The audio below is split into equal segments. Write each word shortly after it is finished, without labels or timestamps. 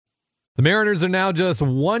The Mariners are now just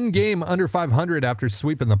one game under 500 after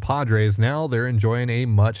sweeping the Padres. Now they're enjoying a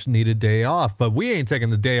much-needed day off, but we ain't taking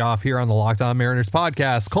the day off here on the Locked On Mariners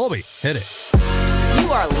podcast. Colby, hit it.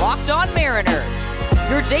 You are Locked On Mariners,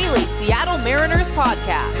 your daily Seattle Mariners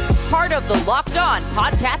podcast. Part of the Locked On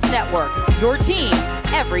Podcast Network, your team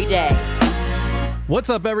every day.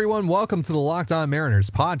 What's up, everyone? Welcome to the Locked On Mariners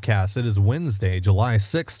podcast. It is Wednesday, July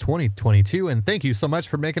 6, 2022, and thank you so much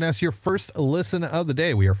for making us your first listen of the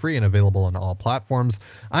day. We are free and available on all platforms.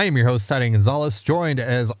 I am your host, Tidy Gonzalez, joined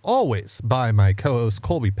as always by my co-host,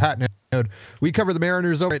 Colby Patton. We cover the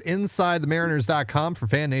Mariners over at InsideTheMariners.com for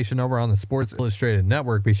Fan Nation over on the Sports Illustrated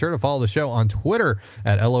Network. Be sure to follow the show on Twitter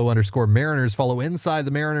at LO_Mariners. Follow Inside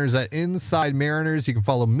the Mariners at Inside Mariners. You can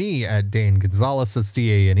follow me at Dane Gonzalez, that's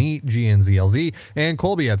DANEGNZLZ, and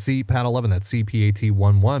Colby at CPAT11, that's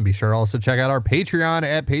CPAT11. Be sure to also check out our Patreon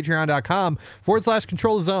at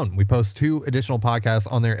patreon.com/Control the Zone. We post 2 additional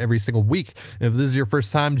podcasts on there every single week. And if this is your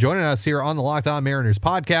first time joining us here on the Locked On Mariners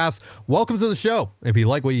podcast, welcome to the show. If you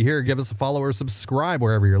like what you hear, give us a follow or subscribe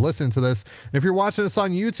wherever you're listening to this. And if you're watching us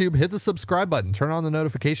on YouTube, hit the subscribe button, turn on the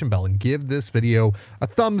notification bell, and give this video a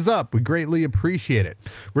thumbs up. We greatly appreciate it.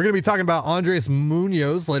 We're going to be talking about Andres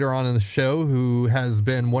Munoz later on in the show, who has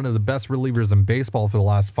been one of the best relievers in baseball for the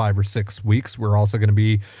last 5 or 6 weeks. We're also going to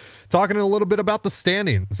be talking a little bit about the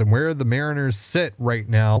standings and where the Mariners sit right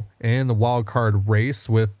now in the wild card race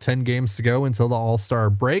with 10 games to go until the All-Star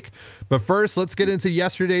break. But first, let's get into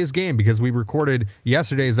yesterday's game because we recorded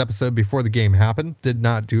yesterday's episode before the game happened. Did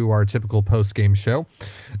not do our typical post-game show.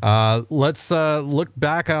 Let's look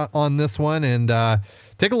back on this one and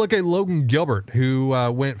take a look at Logan Gilbert, who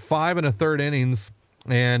went 5 1/3 innings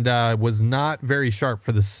and was not very sharp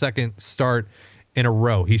for the second start in a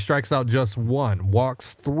row. He strikes out just 1,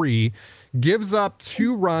 walks 3, gives up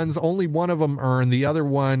 2 runs, only one of them earned, the other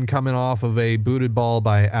one coming off of a booted ball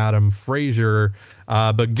by Adam Frazier.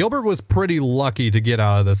 But Gilbert was pretty lucky to get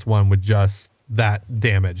out of this one with just that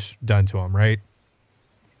damage done to him, right?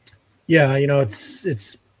 Yeah,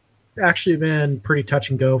 it's actually been pretty touch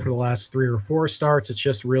and go for the last 3 or 4 starts. It's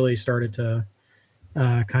just really started to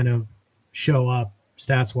kind of show up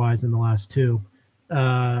stats-wise in the last 2.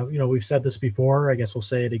 We've said this before. I guess we'll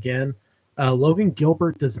say it again. Logan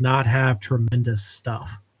Gilbert does not have tremendous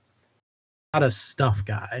stuff. Not a stuff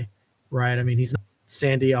guy, right? I mean, he's not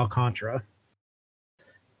Sandy Alcantara.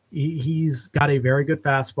 He's got a very good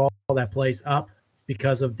fastball that plays up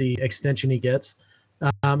because of the extension he gets.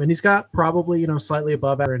 And he's got probably, slightly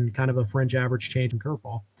above average and kind of a fringe average change in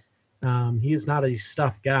curveball. He is not a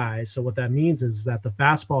stuff guy. So what that means is that the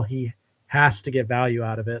fastball, he has to get value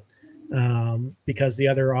out of it. Because the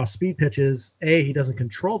other off-speed pitches, he doesn't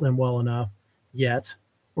control them well enough yet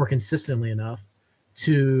or consistently enough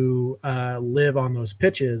to live on those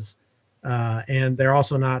pitches. And they're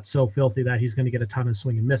also not so filthy that he's going to get a ton of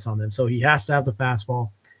swing and miss on them. So he has to have the fastball.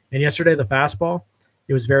 And yesterday, the fastball,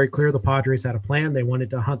 it was very clear the Padres had a plan. They wanted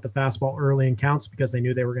to hunt the fastball early in counts because they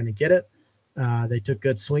knew they were going to get it. They took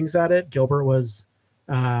good swings at it. Gilbert was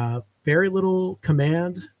very little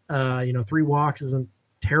command. 3 walks isn't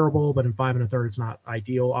terrible, but in 5 1/3 it's not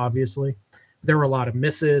ideal. Obviously, there were a lot of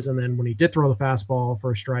misses, and then when he did throw the fastball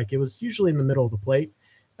for a strike, it was usually in the middle of the plate.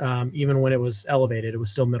 Even when it was elevated, it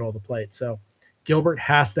was still middle of the plate. So Gilbert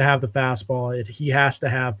has to have the fastball. He has to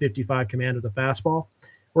have 55 command of the fastball,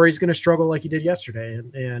 or he's going to struggle like he did yesterday.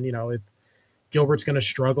 And if Gilbert's going to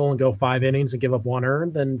struggle and go 5 innings and give up 1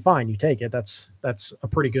 earned, then fine, you take it. That's a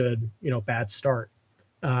pretty good bad start.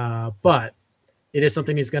 But it is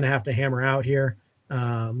something he's going to have to hammer out here.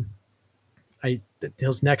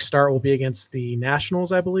 His next start will be against the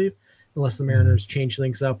Nationals, I believe, unless the Mariners change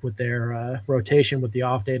things up with their rotation with the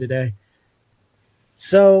off day today.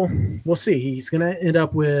 So we'll see. He's going to end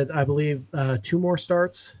up with, I believe, 2 more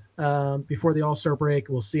starts before the All-Star break.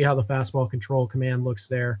 We'll see how the fastball control command looks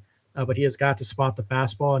there. But he has got to spot the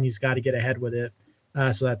fastball, and he's got to get ahead with it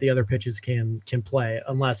so that the other pitches can play,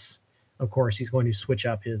 unless, of course, he's going to switch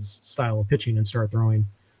up his style of pitching and start throwing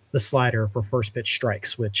the slider for first pitch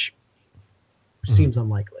strikes, which seems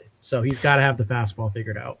unlikely. So he's got to have the fastball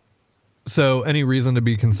figured out. So any reason to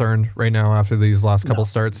be concerned right now after these last couple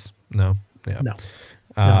starts? No. Yeah.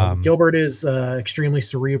 No. Gilbert is extremely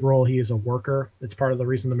cerebral. He is a worker. It's part of the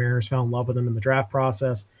reason the Mariners fell in love with him in the draft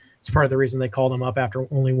process. It's part of the reason they called him up after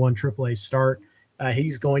only 1 AAA start.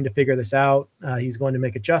 He's going to figure this out. He's going to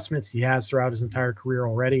make adjustments. He has throughout his entire career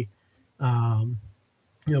already.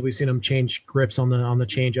 We've seen him change grips on the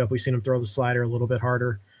changeup. We've seen him throw the slider a little bit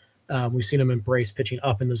harder. We've seen him embrace pitching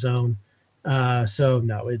up in the zone.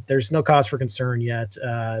 There's no cause for concern yet.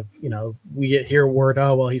 We hear word,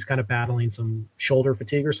 he's kind of battling some shoulder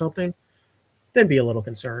fatigue or something. then be a little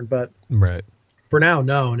concerned. But Right. for now,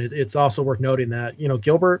 no. And it's also worth noting that,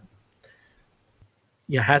 Gilbert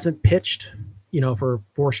hasn't pitched, for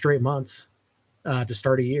 4 straight months to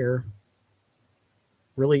start a year,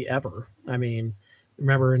 really ever. I mean, I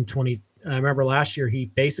remember last year he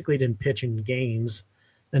basically didn't pitch in games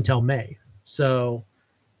until May. So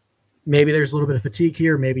maybe there's a little bit of fatigue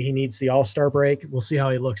here. Maybe he needs the All-Star break. We'll see how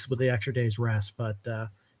he looks with the extra day's rest. But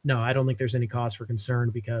no, I don't think there's any cause for concern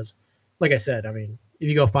because, like I said, I mean, if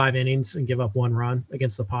you go 5 innings and give up 1 run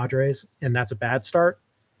against the Padres and that's a bad start,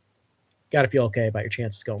 got to feel okay about your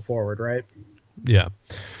chances going forward, right? Yeah.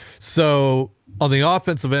 So on the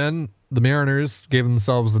offensive end, the Mariners gave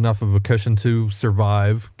themselves enough of a cushion to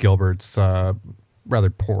survive Gilbert's rather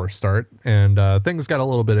poor start, and things got a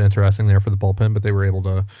little bit interesting there for the bullpen, but they were able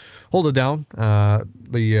to hold it down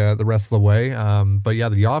the rest of the way. But yeah,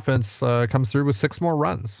 the offense comes through with 6 more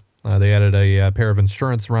runs. They added a pair of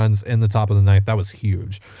insurance runs in the top of the 9th. That was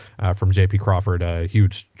huge from J.P. Crawford, a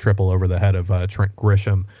huge triple over the head of Trent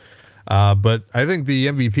Grisham. But I think the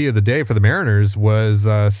MVP of the day for the Mariners was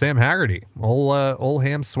Sam Haggerty, old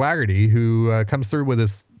Ham Swaggerty, who comes through with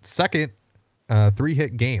his second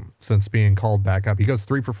 3-hit game since being called back up. He goes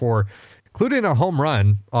 3 for 4, including a home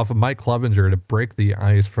run off of Mike Clevenger to break the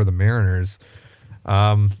ice for the Mariners.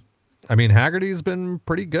 I mean, Haggerty's been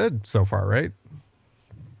pretty good so far, right?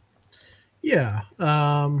 Yeah.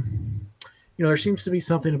 There seems to be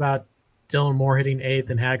something about Dylan Moore hitting 8th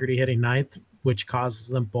and Haggerty hitting 9th, which causes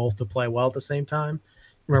them both to play well at the same time.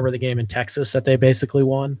 Remember the game in Texas that they basically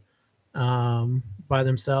won by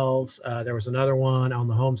themselves? There was another one on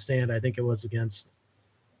the homestand. I think it was against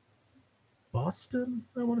Boston.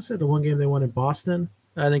 I want to say the one game they won in Boston.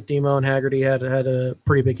 I think Demo and Haggerty had a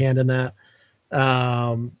pretty big hand in that.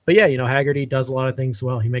 But yeah, Haggerty does a lot of things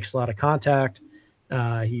well. He makes a lot of contact.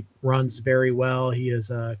 He runs very well. He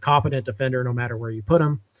is a competent defender no matter where you put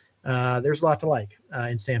him. There's a lot to like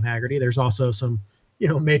in Sam Haggerty. There's also some,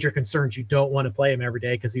 major concerns. You don't want to play him every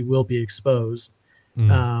day because he will be exposed.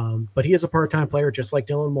 But he is a part-time player, just like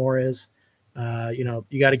Dylan Moore is.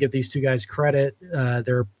 You got to give these 2 guys credit.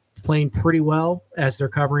 They're playing pretty well as they're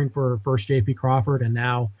covering for first J.P. Crawford and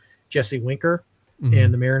now Jesse Winker.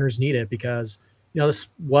 And the Mariners need it because, this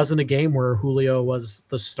wasn't a game where Julio was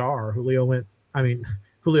the star. Julio went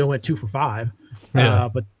 2 for 5. Yeah.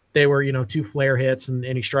 But they were, 2 flare hits and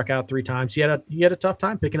he struck out 3 times. He had a tough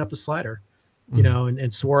time picking up the slider,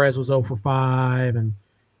 and Suarez was 0 for 5 and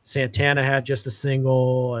Santana had just a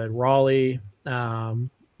single and Raleigh, 1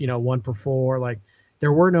 for 4. Like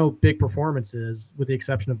there were no big performances with the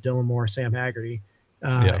exception of Dylan Moore, Sam Haggerty.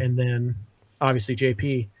 And then obviously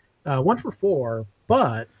JP, 1 for 4,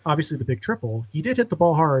 but obviously the big triple, he did hit the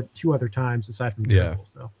ball hard 2 other times aside from the triple.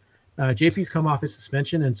 So JP's come off his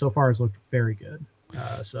suspension and so far has looked very good.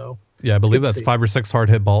 I believe that's 5 or 6 hard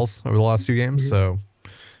hit balls over the last 2 games. So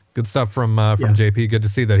good stuff from JP. Good to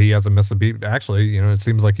see that he hasn't missed a beat. Actually, it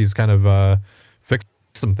seems like he's kind of fixed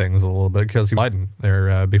some things a little bit because he lied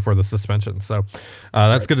there before the suspension. So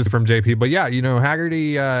that's good to see from JP. But yeah,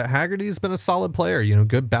 Haggerty's been a solid player.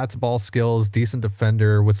 Good bat to ball skills, decent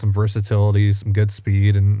defender with some versatility, some good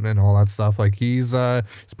speed, and all that stuff. Like he's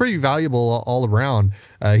pretty valuable all around.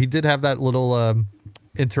 He did have that little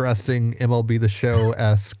interesting MLB The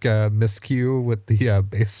Show-esque miscue with the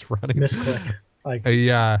base running misclick.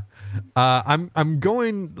 I'm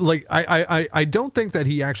going like I don't think that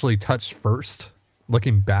he actually touched first.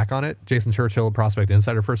 Looking back on it, Jason Churchill, Prospect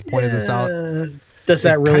Insider, first pointed this out. Does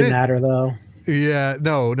that really matter though? Yeah,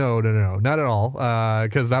 no, not at all.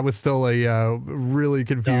 Because that was still a really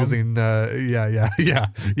confusing.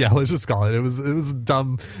 Let's just call it. It was a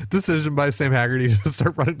dumb decision by Sam Haggerty to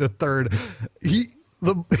start running to third.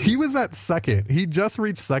 He was at second. He just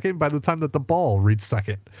reached second by the time that the ball reached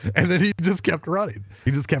second. And then he just kept running. He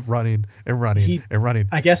just kept running and running and running.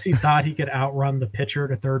 I guess he thought he could outrun the pitcher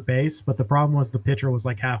to third base, but the problem was the pitcher was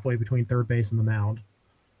like halfway between third base and the mound.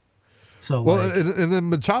 So and then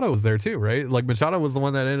Machado was there too, right? Like Machado was the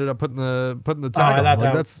one that ended up putting the tag on. I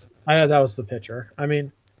thought that was the pitcher. I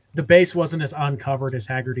mean, the base wasn't as uncovered as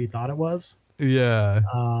Haggerty thought it was. Yeah.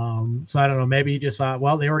 So I don't know. Maybe he just thought,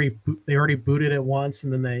 well, they already booted it once,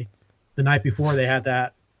 and then the night before they had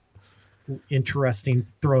that interesting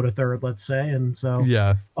throw to third, let's say, and so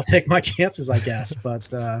I'll take my chances, I guess. But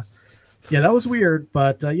that was weird.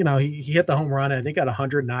 But he hit the home run, I think at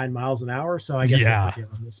 109 miles an hour. So I guess we'll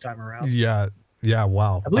forgive him this time around. Yeah.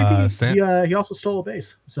 Wow. I believe he also stole a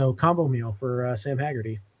base. So combo meal for Sam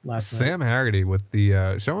Haggerty last night. Sam Haggerty with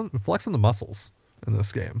the flexing the muscles in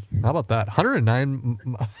this game. How about that? 109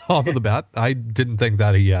 off of the bat. I didn't think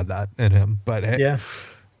that he had that in him, but hey,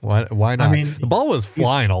 Why not? I mean, the ball was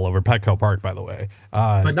flying all over Petco Park, by the way.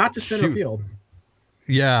 But not to center field.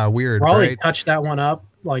 Yeah, weird. Raleigh right? touched that one up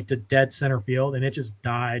like to dead center field, and it just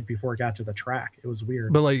died before it got to the track. It was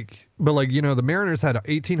weird. But the Mariners had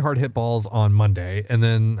 18 hard hit balls on Monday, and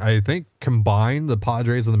then I think combined the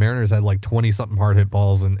Padres and the Mariners had like 20 something hard hit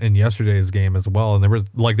balls in yesterday's game as well. And there was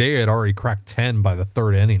they had already cracked 10 by the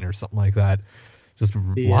third inning or something like that. Just a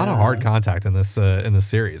lot of hard contact in this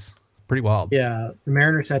series. Pretty wild. Yeah, the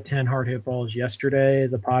Mariners had 10 hard hit balls yesterday.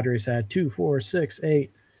 The Padres had 2, 4, 6,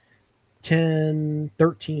 8, 10,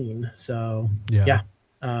 13. So yeah.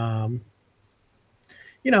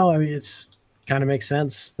 It's kind of makes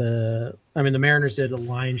sense. The Mariners did a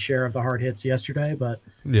lion's share of the hard hits yesterday, but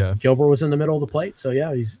Gilbert was in the middle of the plate. So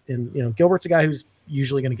yeah, he's in. Gilbert's a guy who's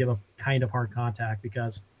usually going to give a kind of hard contact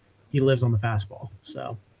because he lives on the fastball.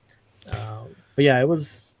 So, but yeah, it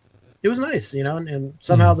was nice, and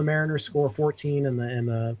somehow the Mariners score 14 and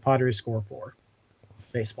the Padres score 4.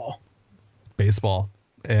 Baseball.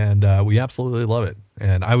 And we absolutely love it.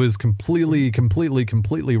 And I was completely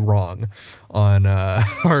wrong on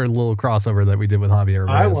our little crossover that we did with Javier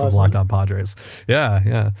Reyes of Locked On Padres.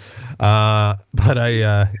 Yeah. But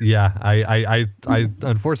I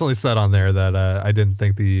unfortunately said on there that I didn't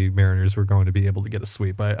think the Mariners were going to be able to get a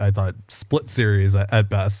sweep. I thought split series at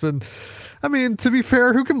best. And I mean, to be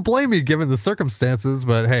fair, who can blame me given the circumstances?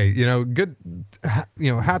 But hey, good,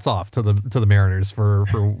 hats off to the Mariners for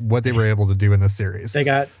what they were able to do in this series. They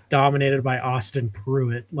got dominated by Austin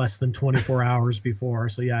Pruitt less than 24 hours before.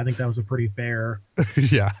 So yeah, I think that was a pretty fair,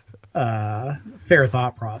 fair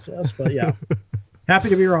thought process. But yeah, happy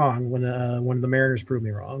to be wrong when the Mariners prove me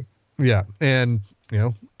wrong. Yeah, and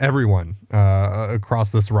everyone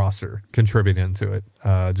across this roster contributing to it.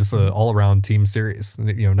 Just an all-around team series.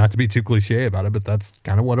 Not to be too cliche about it, but that's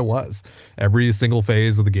kind of what it was. Every single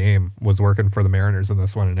phase of the game was working for the Mariners in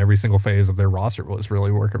this one, and every single phase of their roster was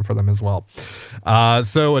really working for them as well.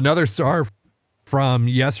 So another star from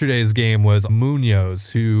yesterday's game was Munoz,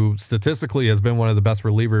 who statistically has been one of the best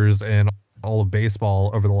relievers in all of baseball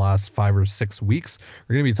over the last 5 or 6 weeks.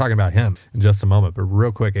 We're going to be talking about him in just a moment, but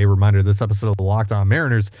real quick, a reminder, this episode of the Locked On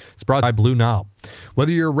Mariners is brought by Blue Nile.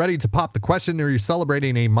 Whether you're ready to pop the question or you're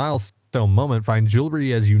celebrating a milestone moment, find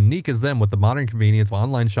jewelry as unique as them with the modern convenience of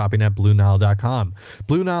online shopping at BlueNile.com.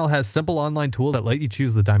 Blue Nile has simple online tools that let you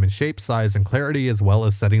choose the diamond shape, size, and clarity, as well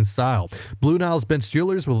as setting style. Blue Nile's bench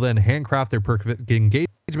jewelers will then handcraft their perfect engagement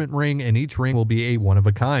ring, and each ring will be a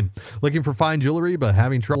one-of-a-kind. Looking for fine jewelry but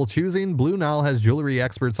having trouble choosing? Blue Nile has jewelry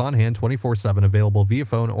experts on hand 24/7, available via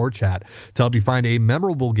phone or chat to help you find a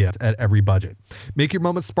memorable gift at every budget. Make your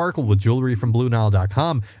moments sparkle with jewelry from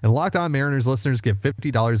BlueNile.com, and Locked On Mariners listeners get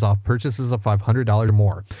 $50 off purchases of $500 or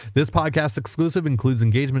more. This podcast exclusive includes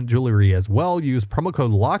engagement jewelry as well. Use promo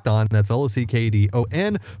code LOCKEDON, that's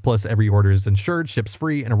LOCKEDON, plus every order is insured, ships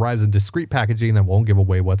free, and arrives in discreet packaging that won't give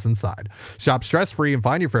away what's inside. Shop stress-free and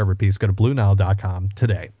find your forever piece. Go to BlueNile.com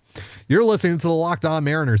today. You're listening to the Locked On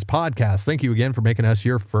Mariners podcast. Thank you again for making us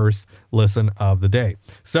your first listen of the day.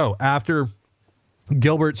 So after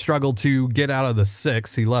Gilbert struggled to get out of the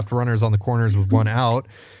 6, he left runners on the corners with 1 out,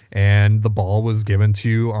 and the ball was given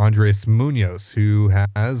to Andres Munoz, who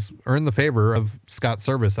has earned the favor of Scott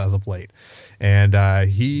Servais as of late. And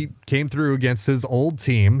he came through against his old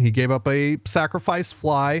team. He gave up a sacrifice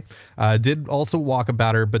fly, did also walk a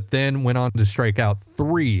batter, but then went on to strike out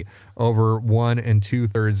 3 over 1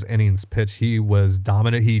 2/3 innings pitched. He was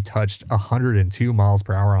dominant. He touched 102 miles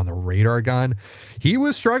per hour on the radar gun. He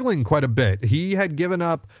was struggling quite a bit. He had given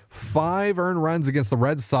up 5 earned runs against the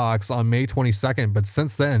Red Sox on May 22nd, but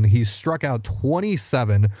since then he's struck out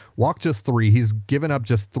 27, walked just 3. He's given up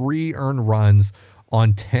just 3 earned runs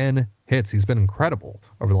on 10 hits. He's been incredible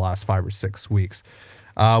over the last 5 or 6 weeks.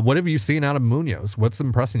 What have you seen out of Munoz? What's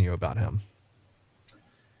impressing you about him?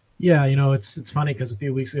 Yeah, it's funny because a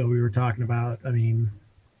few weeks ago we were talking about,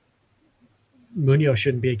 Munoz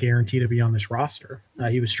shouldn't be a guarantee to be on this roster.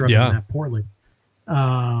 He was struggling that poorly.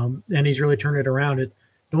 And he's really turned it around.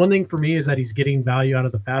 The one thing for me is that he's getting value out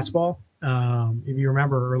of the fastball. If you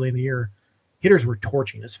remember early in the year, hitters were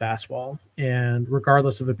torching his fastball, and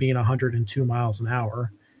regardless of it being 102 miles an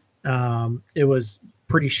hour, it was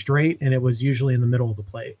pretty straight, and it was usually in the middle of the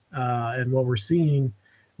plate. And what we're seeing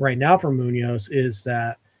right now from Munoz is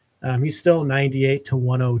that he's still 98 to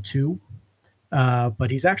 102,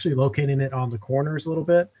 but he's actually locating it on the corners a little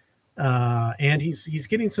bit, and he's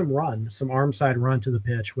getting some arm side run to the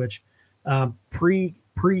pitch, which pre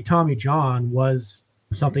Tommy John was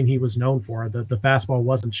something he was known for. The fastball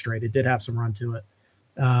wasn't straight; it did have some run to it,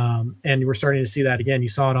 and we're starting to see that again. You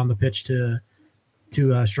saw it on the pitch to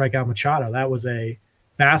strike out Machado. That was a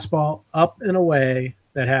fastball up and away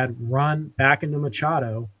that had run back into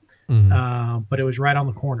Machado, but it was right on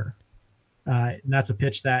the corner. And that's a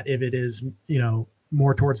pitch that if it is,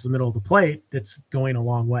 more towards the middle of the plate, it's going a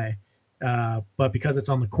long way. But because it's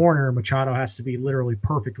on the corner, Machado has to be literally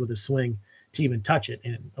perfect with his swing to even touch it.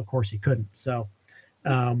 And of course he couldn't. So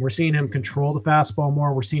we're seeing him control the fastball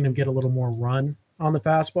more. We're seeing him get a little more run on the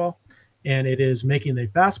fastball. And it is making the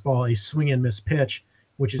fastball a swing and miss pitch,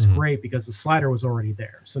 which is great because the slider was already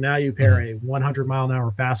there. So now you pair a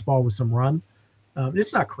 100-mile-an-hour fastball with some run.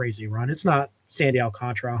 It's not crazy run. It's not Sandy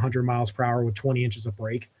Alcantara, 100 miles per hour with 20 inches of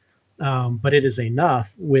break. But it is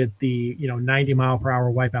enough with the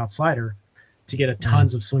 90-mile-per-hour wipeout slider to get a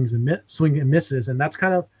tons of swing and misses. And that's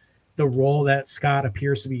kind of the role that Scott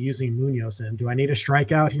appears to be using Munoz in. Do I need a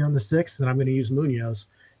strikeout here in the sixth? Then I'm going to use Munoz.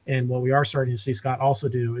 And what we are starting to see Scott also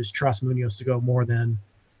do is trust Munoz to go more than,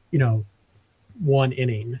 one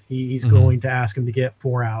inning. He's going to ask him to get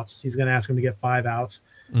 4 outs. He's going to ask him to get 5 outs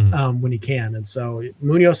when he can. And so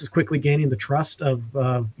Munoz is quickly gaining the trust of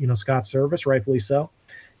Scott's service, rightfully so.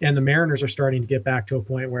 And the Mariners are starting to get back to a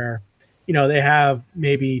point where, they have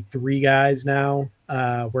maybe 3 guys now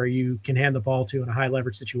where you can hand the ball to in a high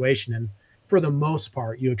leverage situation. And for the most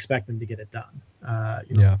part, you expect them to get it done.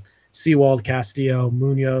 Sewald, Castillo,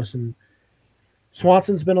 Munoz, and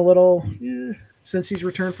Swanson's been a little since he's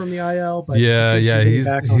returned from the IL. But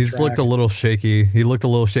he's looked a little shaky. He looked a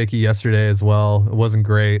little shaky yesterday as well. It wasn't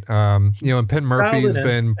great. And Penn Murphy's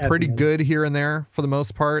been pretty good here and there for the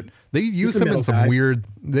most part. They use him in some weird.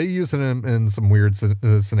 They use him in some weird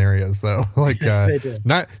scenarios though, like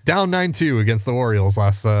not down 9-2 against the Orioles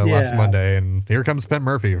last Monday, and here comes Penn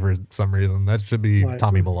Murphy for some reason. That should be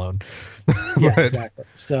Tommy Malone. Exactly.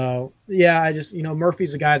 So I just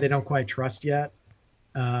Murphy's a guy they don't quite trust yet,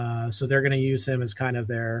 so they're going to use him as kind of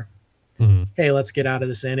their, hey, let's get out of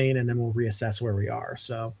this inning and then we'll reassess where we are.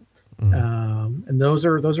 So. And those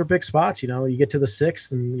are big spots. You get to the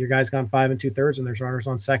 6th and your guy's gone 5 2/3 and there's runners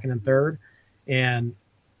on 2nd and 3rd and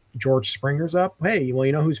George Springer's up. Hey,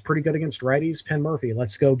 well, who's pretty good against righties? Penn Murphy.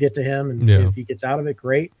 Let's go get to him. And if he gets out of it,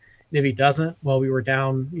 great. And if he doesn't, well, we were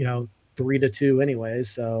down, 3-2 anyways.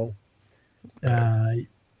 So,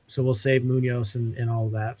 so we'll save Munoz and all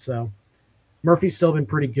of that. So Murphy's still been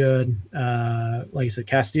pretty good. Like I said,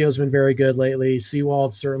 Castillo's been very good lately.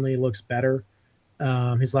 Sewald certainly looks better.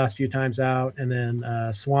 His last few times out, and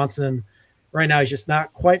then Swanson right now he's just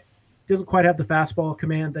doesn't quite have the fastball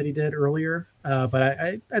command that he did earlier, but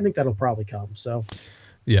I think that'll probably come. So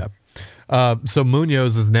so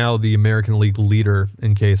Munoz is now the American League leader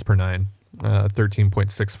in Ks per 9,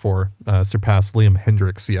 13.64, surpassed Liam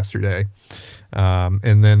Hendricks yesterday,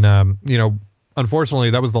 and then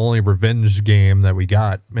unfortunately, that was the only revenge game that we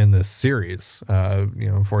got in this series.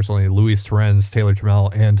 Unfortunately, Luis Torrens, Taylor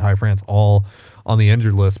Trammell, and Ty France all on the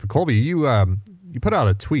injured list. But Colby, you put out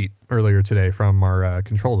a tweet earlier today from our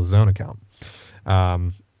Control the Zone account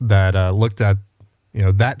that looked at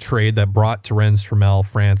that trade that brought Torrens, Trammell,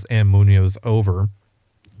 France, and Munoz over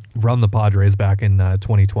from the Padres back in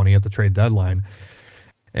 2020 at the trade deadline.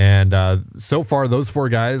 And so far, those 4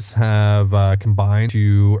 guys have combined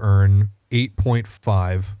to earn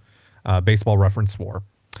 8.5 Baseball Reference WAR.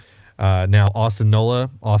 Now, Austin Nola,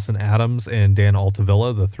 Austin Adams, and Dan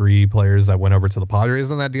Altavilla, the 3 players that went over to the Padres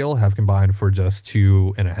in that deal, have combined for just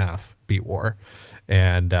 2.5 beat WAR.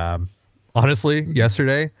 And honestly,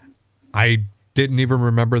 yesterday, I didn't even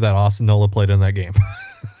remember that Austin Nola played in that game.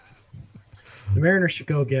 The Mariners should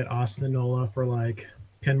go get Austin Nola for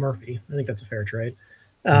Penn Murphy. I think that's a fair trade.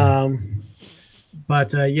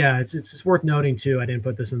 But it's worth noting too. I didn't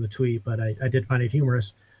put this in the tweet, but I did find it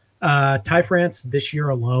humorous. Ty France this year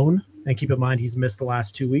alone, and keep in mind he's missed the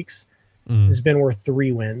last 2 weeks, has been worth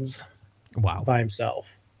 3 wins. Wow, by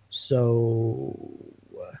himself. So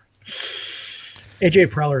AJ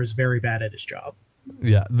Preller is very bad at his job.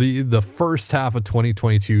 Yeah, the first half of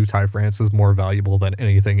 2022, Ty France is more valuable than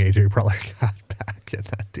anything AJ Preller got back in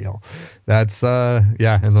that deal. That's and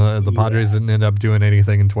the Padres didn't end up doing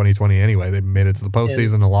anything in 2020 anyway. They made it to the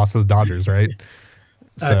postseason and lost to the Dodgers, right?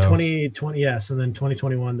 2020, yes, and then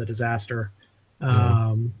 2021, the disaster.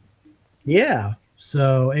 So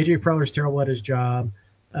AJ Preller's terrible at his job.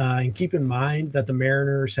 And keep in mind that the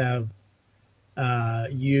Mariners have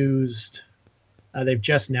they've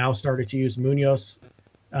just now started to use Munoz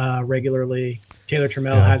regularly. Taylor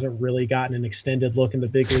Trammell hasn't really gotten an extended look in the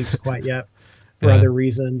big leagues quite yet for other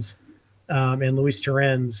reasons. And Luis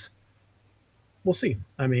Torrens, we'll see.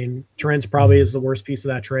 I mean, Torrens probably is the worst piece of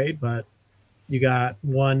that trade, but you got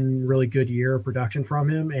 1 really good year of production from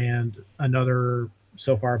him and another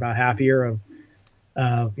so far about half a year of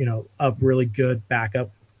a really good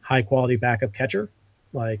backup, high quality backup catcher.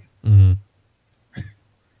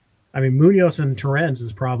 I mean, Munoz and Torrens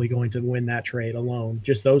is probably going to win that trade alone,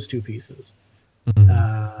 just those two pieces.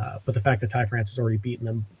 But the fact that Ty France has already beaten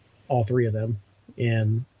them, all three of them,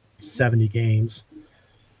 in 70 games,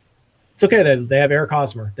 it's okay. They have Eric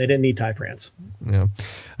Hosmer. They didn't need Ty France. Yeah.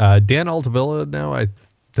 Dan Altavilla now,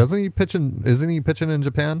 isn't he pitching in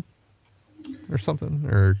Japan or something,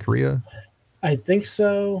 or Korea? I think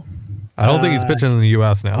so. I don't think he's pitching in the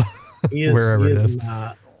U.S. now. He is, wherever he it is is.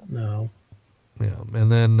 not. No. Yeah.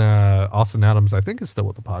 And then Austin Adams, I think, is still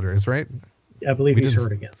with the Padres, right? I believe he's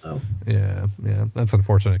hurt again, though. Yeah. That's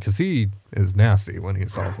unfortunate because he is nasty when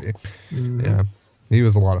he's healthy. Yeah. He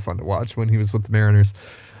was a lot of fun to watch when he was with the Mariners.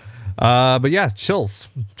 But yeah, chills.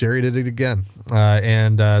 Jerry did it again.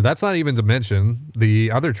 And that's not even to mention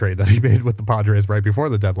the other trade that he made with the Padres right before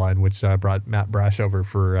the deadline, which brought Matt Brash over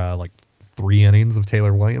for like 3 innings of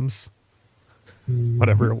Taylor Williams.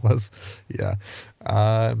 Whatever it was. Yeah.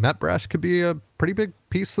 Matt Brash could be a pretty big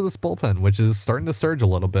piece of this bullpen, which is starting to surge a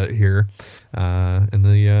little bit here in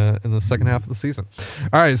the second half of the season.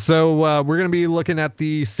 All right, so we're going to be looking at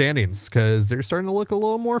the standings because they're starting to look a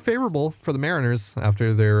little more favorable for the Mariners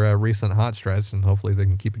after their recent hot stretch, and hopefully they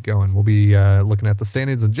can keep it going. We'll be looking at the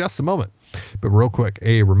standings in just a moment. But real quick,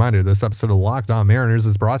 a reminder, this episode of Locked On Mariners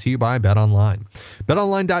is brought to you by BetOnline.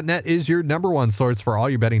 BetOnline.net is your #1 source for all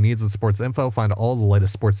your betting needs and sports info. Find all the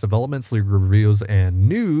latest sports developments, league reviews, and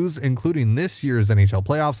news, including this year's NHL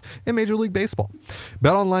playoffs and Major League Baseball.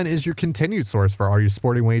 BetOnline is your continued source for all your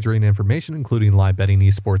sporting wagering information, including live betting,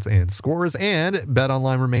 esports, and scores. And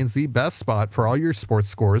BetOnline remains the best spot for all your sports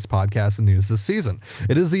scores, podcasts, and news this season.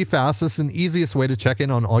 It is the fastest and easiest way to check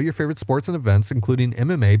in on all your favorite sports and events, including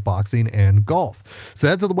MMA, boxing, and golf. So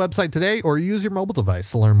head to the website today or use your mobile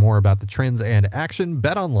device to learn more about the trends and action.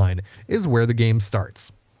 BetOnline is where the game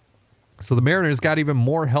starts. So the Mariners got even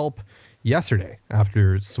more help yesterday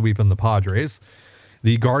after sweeping the Padres.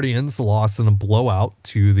 The Guardians lost in a blowout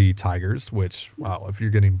to the Tigers, which, wow, if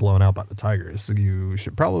you're getting blown out by the Tigers, you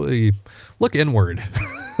should probably look inward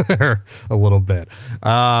a little bit.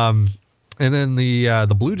 And then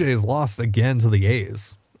the Blue Jays lost again to the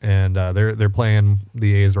A's. And they're playing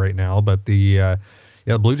the A's right now, but the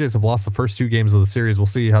Blue Jays have lost the first 2 games of the series. We'll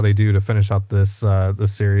see how they do to finish out this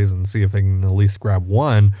series and see if they can at least grab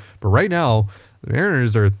one. But right now, the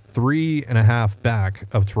Mariners are 3.5 back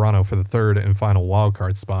of Toronto for the third and final wild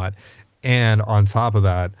card spot, and on top of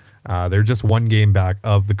that, they're just 1 game back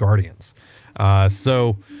of the Guardians.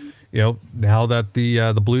 So, now that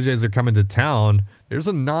the Blue Jays are coming to town, there's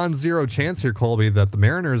a non-zero chance here, Colby, that the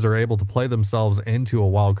Mariners are able to play themselves into a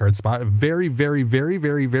wild card spot. A very, very, very,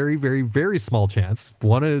 very, very, very, very small chance.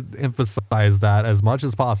 Want to emphasize that as much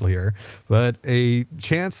as possible here, but a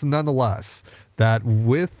chance nonetheless that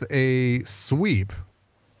with a sweep,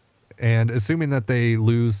 and assuming that they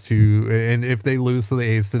lose and if they lose to the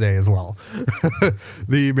A's today as well,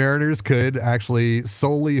 the Mariners could actually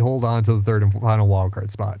solely hold on to the third and final wild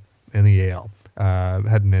card spot in the AL.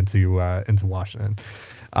 Heading into Washington.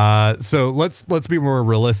 So let's be more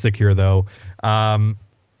realistic here, though.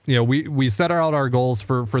 We set out our goals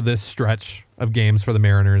for this stretch of games for the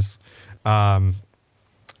Mariners,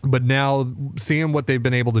 but now seeing what they've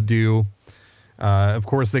been able to do, of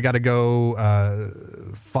course they got to go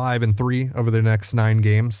 5-3 over their next 9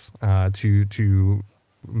 games to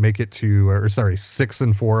make it to,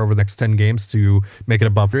 6-4 over the next 10 games to make it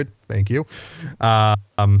above it. Thank you. By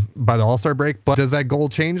the All-Star break. But does that goal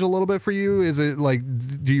change a little bit for you? Is it like,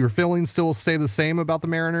 do your feelings still stay the same about the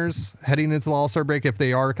Mariners heading into the All-Star break if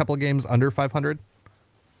they are a couple of games under 500?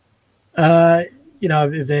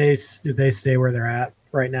 If they stay where they're at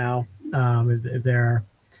right now, if they're,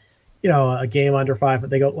 a game under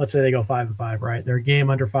 5, let's say they go 5-5, right? They're a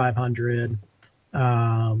game under 500.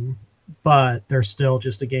 But they're still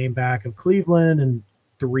just a game back of Cleveland and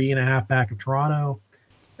 3.5 back of Toronto.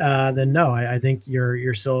 Then no, I think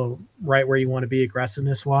you're still right where you want to be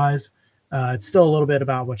aggressiveness wise. It's still a little bit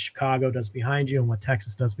about what Chicago does behind you and what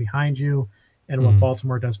Texas does behind you and what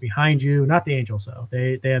Baltimore does behind you. Not the Angels though;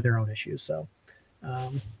 they have their own issues. So I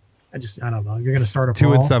don't know. You're going to start a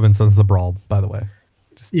 2-7 since the brawl, by the way.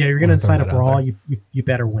 You're going to sign a brawl. You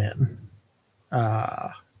better win.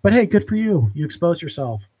 But hey, good for you. You exposed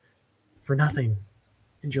yourself for nothing.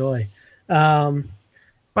 Enjoy.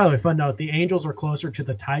 By the way, fun note, the Angels are closer to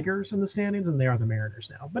the Tigers in the standings than they are the Mariners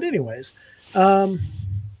now. But anyways, of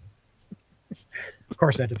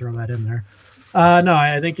course I had to throw that in there. No,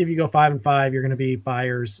 I think if you go 5-5, you're going to be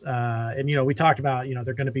buyers. And, we talked about,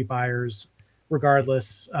 they're going to be buyers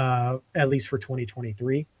regardless, at least for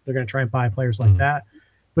 2023. They're going to try and buy players like that.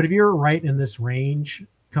 But if you're right in this range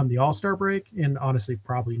come the All-Star break, and honestly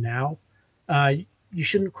probably now, you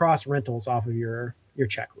shouldn't cross rentals off of your your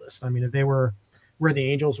checklist. I mean, if they were where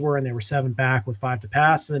the Angels were and they were 7 back with 5 to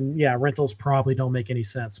pass, then yeah, rentals probably don't make any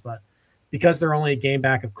sense. But because they're only a game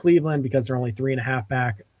back of Cleveland, because they're only 3.5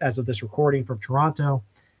 back as of this recording from Toronto,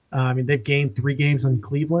 I mean, they've gained 3 games on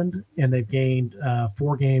Cleveland and they've gained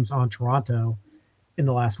 4 games on Toronto in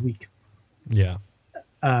the last week. Yeah.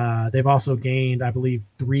 They've also gained, I believe,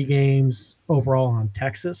 3 games overall on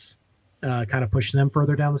Texas, kind of pushed them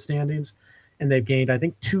further down the standings. And they've gained, I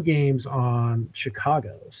think, 2 games on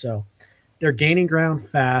Chicago. So they're gaining ground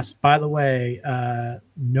fast. By the way,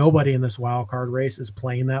 nobody in this wild card race is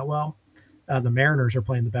playing that well. The Mariners are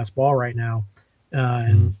playing the best ball right now.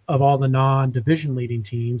 And of all the non-division leading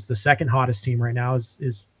teams, the second hottest team right now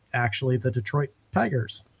is actually the Detroit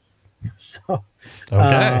Tigers. So,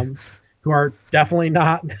 who are definitely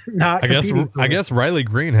not. I guess Riley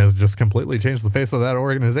Green has just completely changed the face of that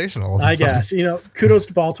organization. All of a sudden. Guess kudos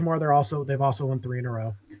to Baltimore. They've also won 3 in a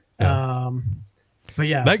row. Yeah. But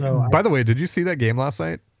yeah. By the way, did you see that game last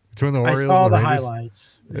night between the Orioles? I saw and the the Rangers?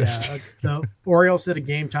 highlights. Yeah, the Orioles hit a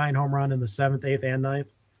game-tying home run in the 7th, 8th, and 9th.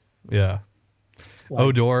 Yeah.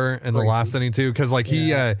 Odor in the last inning too, because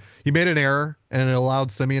he made an error and it allowed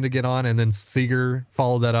Simeon to get on, and then Seager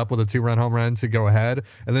followed that up with a 2-run home run to go ahead,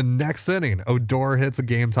 and then next inning Odor hits a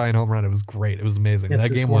game-tying home run. It was great. It was amazing. That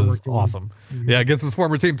game was awesome. Mm-hmm. Yeah, against his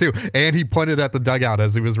former team too, and he pointed at the dugout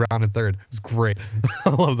as he was rounding third. It was great.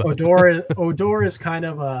 I love that. Odor is kind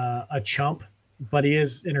of a chump, but he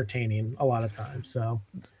is entertaining a lot of times. So.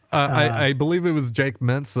 I believe it was Jake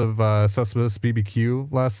Mintz of Cespedes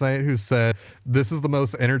BBQ last night who said, "This is the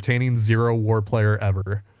most entertaining zero WAR player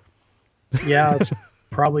ever." Yeah, it's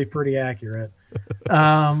probably pretty accurate.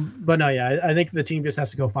 But no, yeah, I think the team just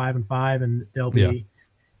has to go 5-5, and they'll be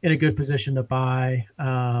in a good position to buy.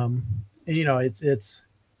 And it's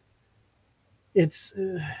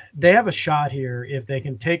they have a shot here if they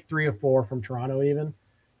can take 3 or 4 from Toronto even.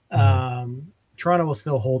 Toronto will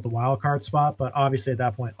still hold the wild card spot, but obviously at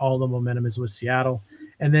that point, all the momentum is with Seattle.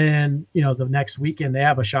 And then, the next weekend, they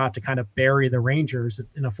have a shot to kind of bury the Rangers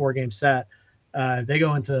in a 4-game set. They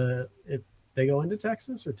go into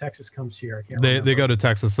Texas, or Texas comes here. I can't remember. They go to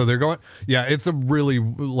Texas. So they're going, it's a really,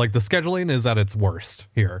 the scheduling is at its worst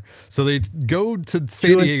here. So they go to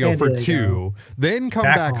San Diego for 2, then come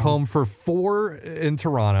back home for 4 in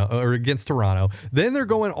Toronto, or against Toronto. Then they're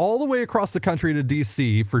going all the way across the country to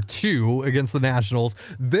DC for 2 against the Nationals.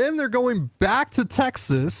 Then they're going back to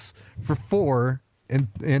Texas for 4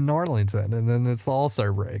 in Arlington, and then it's the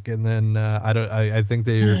All-Star break, and then I think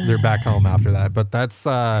they're back home after that. But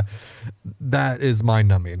that is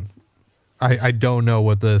mind-numbing. I don't know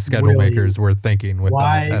what the schedule makers were thinking with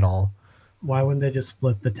that at all. Why wouldn't they just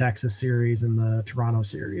flip the Texas series and the Toronto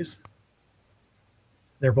series?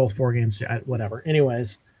 They're both 4 games, whatever.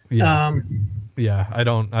 Anyways, I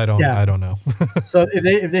don't know. So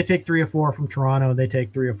if they take 3 or 4 from Toronto, they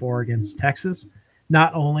take 3 or 4 against Texas.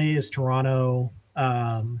 Not only is Toronto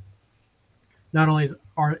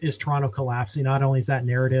is Toronto collapsing, not only is that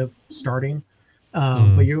narrative starting,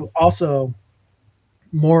 but you also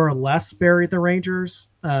more or less bury the Rangers,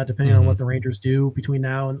 depending on what the Rangers do between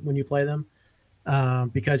now and when you play them,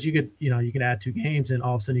 because you could add 2 games and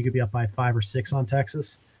all of a sudden you could be up by 5 or 6 on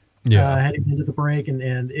Texas heading into the break,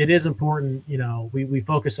 and it is important. We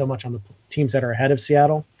focus so much on the teams that are ahead of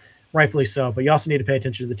Seattle, rightfully so, but you also need to pay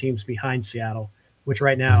attention to the teams behind Seattle, which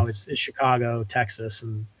right now is Chicago, Texas,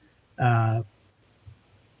 and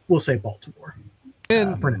we'll say Baltimore.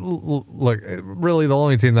 And look, really, the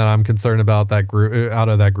only team that I'm concerned about that group out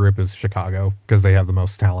of that group is Chicago, because they have the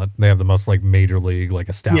most talent. They have the most major league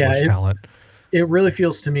established talent. It really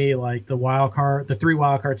feels to me like the 3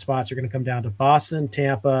 wild card spots are going to come down to Boston,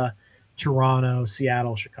 Tampa, Toronto,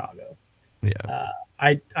 Seattle, Chicago. Yeah.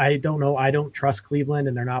 I don't know. I don't trust Cleveland,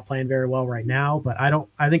 and they're not playing very well right now. But I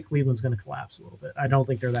think Cleveland's going to collapse a little bit. I don't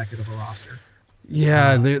think they're that good of a roster.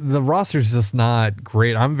 Yeah, the roster's just not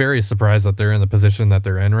great. I'm very surprised that they're in the position that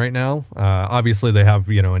they're in right now. Obviously, they have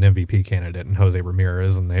an MVP candidate in Jose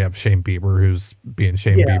Ramirez, and they have Shane Bieber, who's being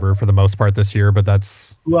Shane Bieber for the most part this year. But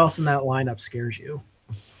that's who else in that lineup scares you?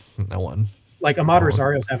 No one. Like Ahmad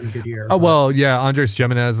Rosario's having a good year. Oh well, yeah. Andres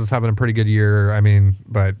Gimenez is having a pretty good year. I mean,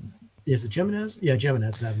 but is it Gimenez? Yeah,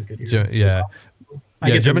 Gimenez is having a good year.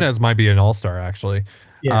 Gimenez might be an all-star actually.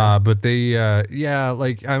 Yeah. But they,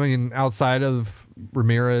 outside of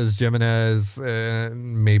Ramirez, Gimenez,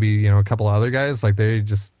 maybe, a couple other guys, they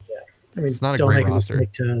just, it's not a great roster.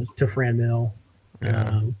 To Fran Mill.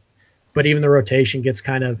 Yeah. But even the rotation gets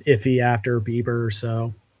kind of iffy after Bieber.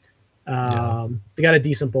 So they got a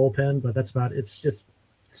decent bullpen, but that's about, it's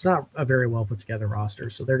not a very well put together roster.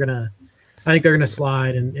 So I think they're going to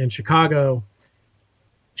slide, and Chicago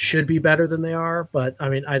should be better than they are. But I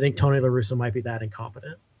mean, I think Tony La Russa might be that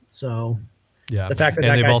incompetent. So yeah, the fact that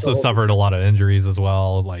and that they've guy's also still- suffered a lot of injuries as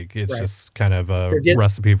well. Like it's Right. just kind of a They're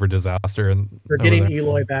recipe for disaster. And they're over getting there.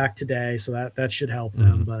 Eloy back today, so that should help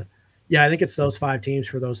them. But yeah, I think it's those 5 teams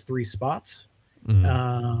for those 3 spots.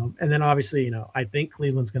 And then obviously, I think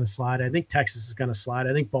Cleveland's going to slide. I think Texas is going to slide.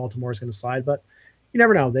 I think Baltimore is going to slide. But you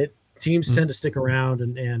never know. Teams tend to stick around,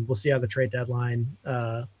 and we'll see how the trade deadline,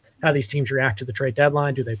 how these teams react to the trade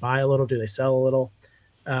deadline. Do they buy a little? Do they sell a little?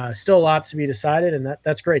 Still a lot to be decided, and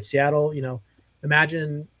that's great. Seattle,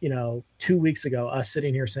 imagine 2 weeks ago us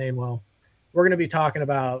sitting here saying, well, we're going to be talking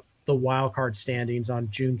about the wild card standings on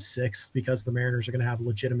June 6th because the Mariners are going to have a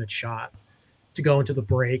legitimate shot to go into the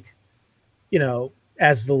break,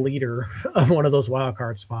 as the leader of one of those wild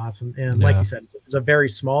card spots. And like you said, it's a very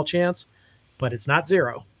small chance, but it's not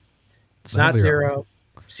zero. It's not zero.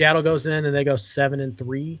 Seattle goes in and they go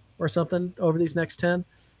 7-3 or something over these next 10.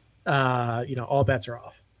 All bets are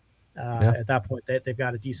off. At that point, they've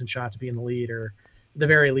got a decent shot to be in the lead, or at the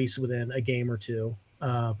very least within a game or two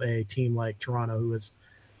of a team like Toronto, who is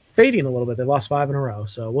fading a little bit. They lost 5 in a row.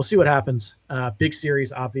 So we'll see what happens. Big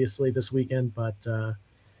series, obviously, this weekend. But,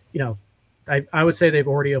 I would say they've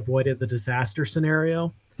already avoided the disaster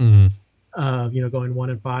scenario going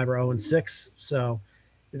 1-5 or 0-6. So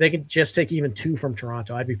if they could just take even 2 from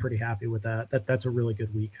Toronto, I'd be pretty happy with that. That's a really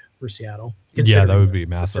good week for Seattle. Yeah, that would be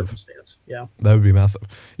massive. Yeah, that would be massive.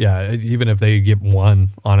 Yeah, even if they get 1,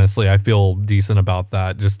 honestly, I feel decent about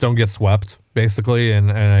that. Just don't get swept, basically,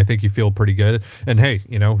 and I think you feel pretty good. And hey,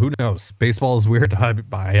 who knows? Baseball is weird.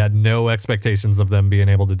 I had no expectations of them being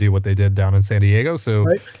able to do what they did down in San Diego. So,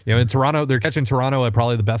 right. In Toronto, they're catching Toronto at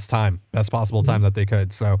probably the best possible time that they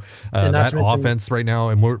could. So that offense right now,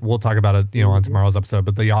 and we'll talk about it, on tomorrow's episode,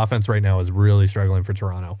 but the offense right now is really struggling for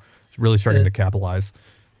Toronto. It's really starting to capitalize.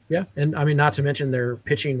 Yeah, and I mean, not to mention their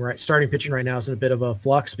starting pitching right now is in a bit of a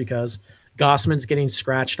flux because Gossman's getting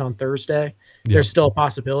scratched on Thursday. Yeah. There's still a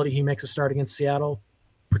possibility he makes a start against Seattle,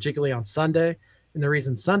 particularly on Sunday. And the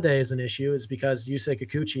reason Sunday is an issue is because Yusei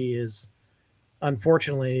Kikuchi is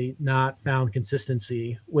unfortunately not found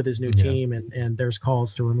consistency with his new team, and there's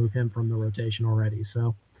calls to remove him from the rotation already.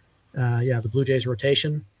 So, the Blue Jays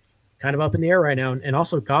rotation kind of up in the air right now. And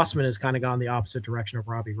also Gossman has kind of gone the opposite direction of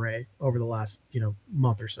Robbie Ray over the last,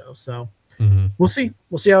 month or so. So we'll see.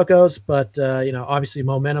 We'll see how it goes. But, obviously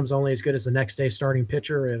momentum's only as good as the next day starting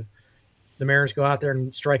pitcher. If the Mariners go out there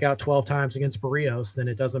and strike out 12 times against Barrios, then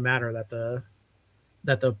it doesn't matter that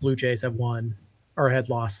the Blue Jays have won or had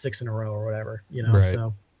lost 6 in a row or whatever, Right.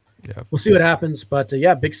 So we'll see what happens. But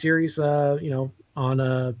big series, on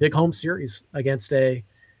a big home series against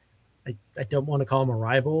I don't want to call them a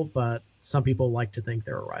rival, but some people like to think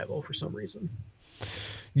they're a rival for some reason.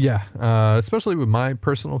 Yeah, especially with my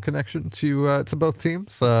personal connection to both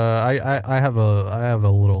teams. I have a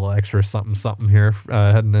little extra something here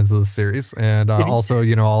heading into the series, and also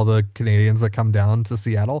all the Canadians that come down to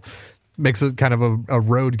Seattle makes it kind of a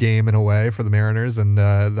road game in a way for the Mariners, and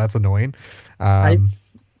that's annoying.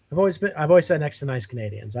 I've always said next to nice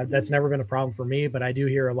Canadians. That's never been a problem for me, but I do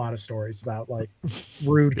hear a lot of stories about like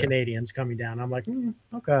rude Canadians coming down. I'm like,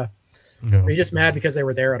 okay. No. Are you just mad because they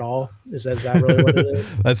were there at all? Is that really what it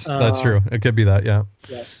is? That's true. It could be that, yeah.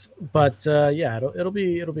 Yes, but it'll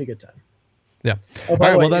be a good time. Yeah. Oh,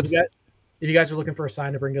 by the way, if you guys are looking for a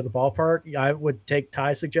sign to bring to the ballpark, I would take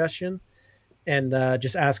Ty's suggestion and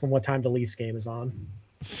just ask him what time the Leafs game is on.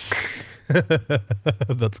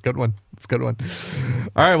 That's a good one.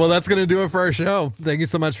 All right, well, that's going to do it for our show. Thank you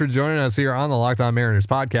so much for joining us here on the Locked On Mariners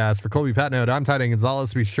podcast. For Colby Patnode, I'm Ty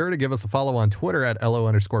Gonzalez. Be sure to give us a follow on Twitter at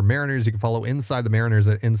LO_Mariners. You can follow Inside the Mariners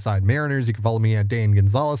at Inside Mariners. You can follow me at Dane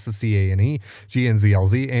Gonzalez, the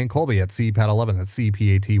CANEGNZLZ, and Colby at CPAT11, that's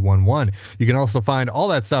CPAT11. You can also find all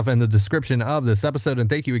that stuff in the description of this episode. And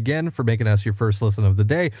thank you again for making us your first listen of the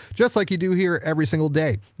day, just like you do here every single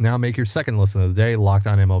day. Now make your second listen of the day. Locked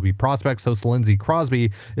On MLB Prospects host Lindsey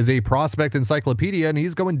Crosby is a prospect encyclopedia, and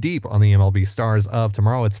he's going deep on the MLB stars of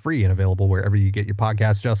tomorrow. It's free and available wherever you get your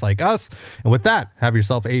podcasts, just like us. And with that, have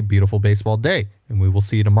yourself a beautiful baseball day, and we will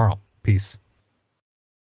see you tomorrow. Peace.